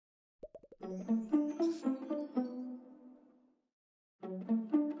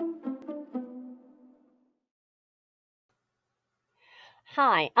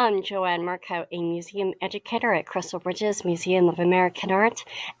Hi, I'm Joanne Murcho, a museum educator at Crystal Bridges Museum of American Art,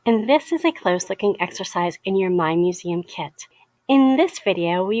 and this is a close-looking exercise in your My Museum kit. In this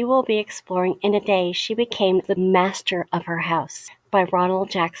video, we will be exploring In a Day She Became the Master of Her House by Ronald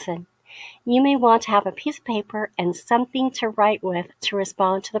Jackson. You may want to have a piece of paper and something to write with to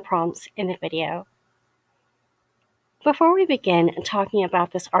respond to the prompts in the video. Before we begin talking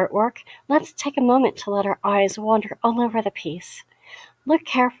about this artwork, let's take a moment to let our eyes wander all over the piece. Look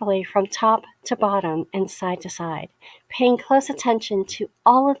carefully from top to bottom and side to side, paying close attention to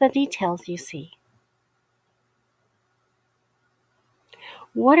all of the details you see.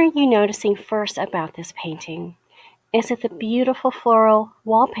 What are you noticing first about this painting? Is it the beautiful floral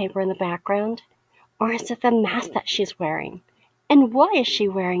wallpaper in the background? Or is it the mask that she's wearing? And why is she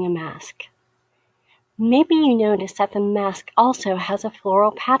wearing a mask? Maybe you notice that the mask also has a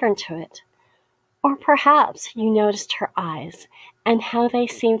floral pattern to it. Or perhaps you noticed her eyes and how they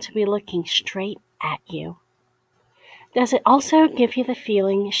seem to be looking straight at you. Does it also give you the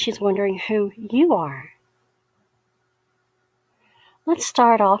feeling she's wondering who you are? Let's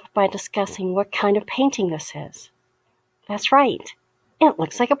start off by discussing what kind of painting this is. That's right, it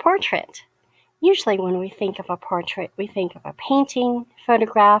looks like a portrait. Usually when we think of a portrait, we think of a painting,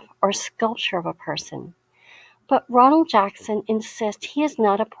 photograph, or sculpture of a person. But Ronald Jackson insists he is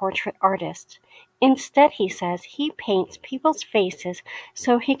not a portrait artist. Instead, he says he paints people's faces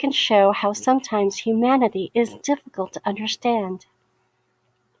so he can show how sometimes humanity is difficult to understand.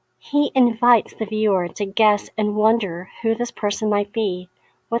 He invites the viewer to guess and wonder who this person might be,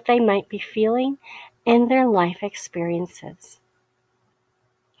 what they might be feeling, and their life experiences.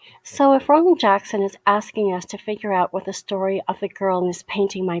 So if Ronald Jackson is asking us to figure out what the story of the girl in this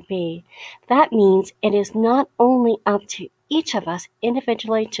painting might be, that means it is not only up to each of us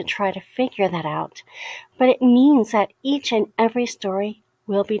individually to try to figure that out, but it means that each and every story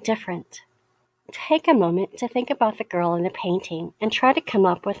will be different. Take a moment to think about the girl in the painting and try to come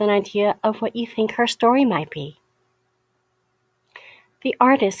up with an idea of what you think her story might be. The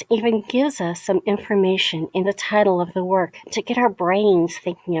artist even gives us some information in the title of the work to get our brains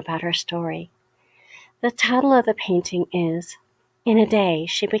thinking about her story. The title of the painting is In a Day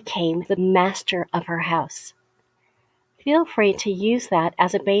She Became the Master of Her House. Feel free to use that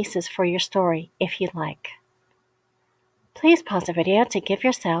as a basis for your story if you'd like. Please pause the video to give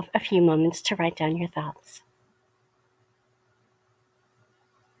yourself a few moments to write down your thoughts.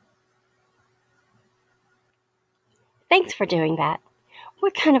 Thanks for doing that.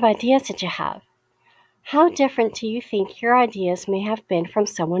 What kind of ideas did you have? How different do you think your ideas may have been from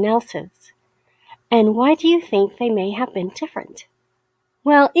someone else's? And why do you think they may have been different?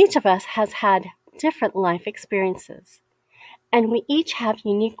 Well, each of us has had different life experiences, and we each have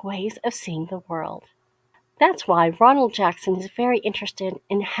unique ways of seeing the world. That's why Ronald Jackson is very interested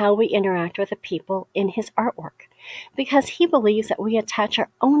in how we interact with the people in his artwork, because he believes that we attach our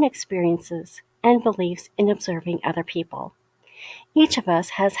own experiences and beliefs in observing other people. Each of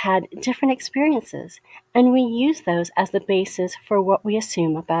us has had different experiences, and we use those as the basis for what we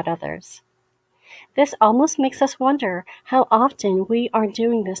assume about others. This almost makes us wonder how often we are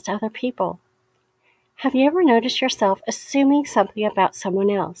doing this to other people. Have you ever noticed yourself assuming something about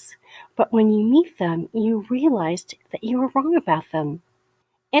someone else, but when you meet them, you realized that you were wrong about them?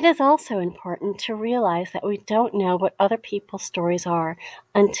 It is also important to realize that we don't know what other people's stories are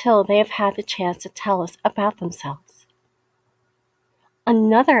until they have had the chance to tell us about themselves.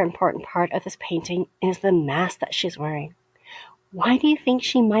 Another important part of this painting is the mask that she's wearing. Why do you think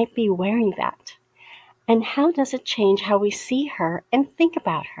she might be wearing that? And how does it change how we see her and think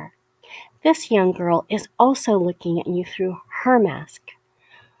about her? This young girl is also looking at you through her mask.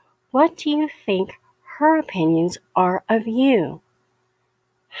 What do you think her opinions are of you?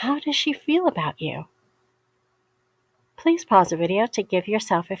 How does she feel about you? Please pause the video to give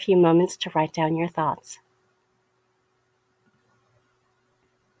yourself a few moments to write down your thoughts.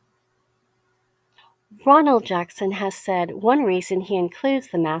 Ronald Jackson has said one reason he includes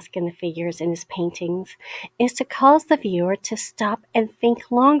the mask and the figures in his paintings is to cause the viewer to stop and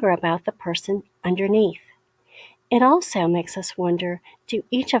think longer about the person underneath. It also makes us wonder, do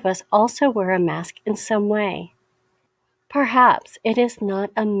each of us also wear a mask in some way? Perhaps it is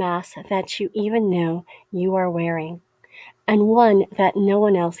not a mask that you even know you are wearing, and one that no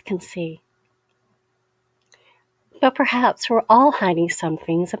one else can see. But perhaps we're all hiding some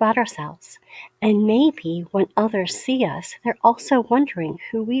things about ourselves. And maybe when others see us, they're also wondering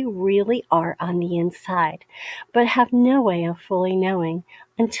who we really are on the inside, but have no way of fully knowing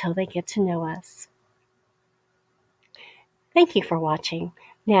until they get to know us. Thank you for watching.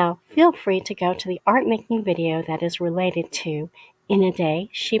 Now, feel free to go to the art making video that is related to In a Day,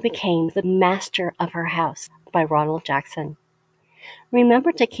 She Became the Master of Her House by Ronald Jackson.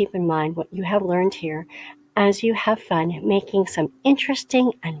 Remember to keep in mind what you have learned here as you have fun making some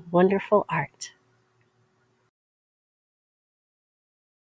interesting and wonderful art.